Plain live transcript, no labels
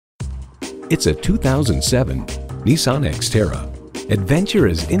It's a 2007 Nissan Xterra. Adventure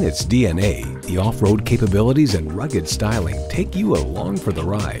is in its DNA. The off-road capabilities and rugged styling take you along for the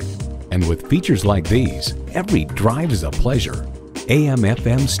ride. And with features like these, every drive is a pleasure.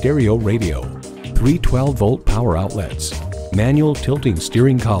 AM/FM stereo radio, 3 12-volt power outlets, manual tilting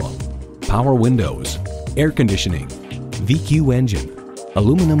steering column, power windows, air conditioning, VQ engine,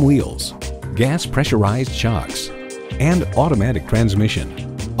 aluminum wheels, gas pressurized shocks, and automatic transmission.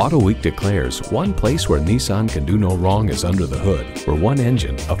 AutoWeek declares one place where Nissan can do no wrong is under the hood, where one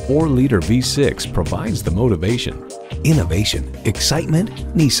engine, a 4-liter V6, provides the motivation. Innovation, excitement,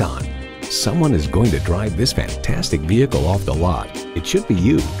 Nissan. Someone is going to drive this fantastic vehicle off the lot. It should be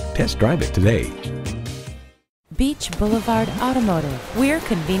you. Test drive it today. Beach Blvd Automotive. We're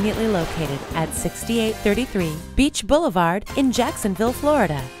conveniently located at 6833 Beach Boulevard in Jacksonville,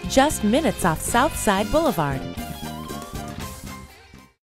 Florida, just minutes off Southside Boulevard.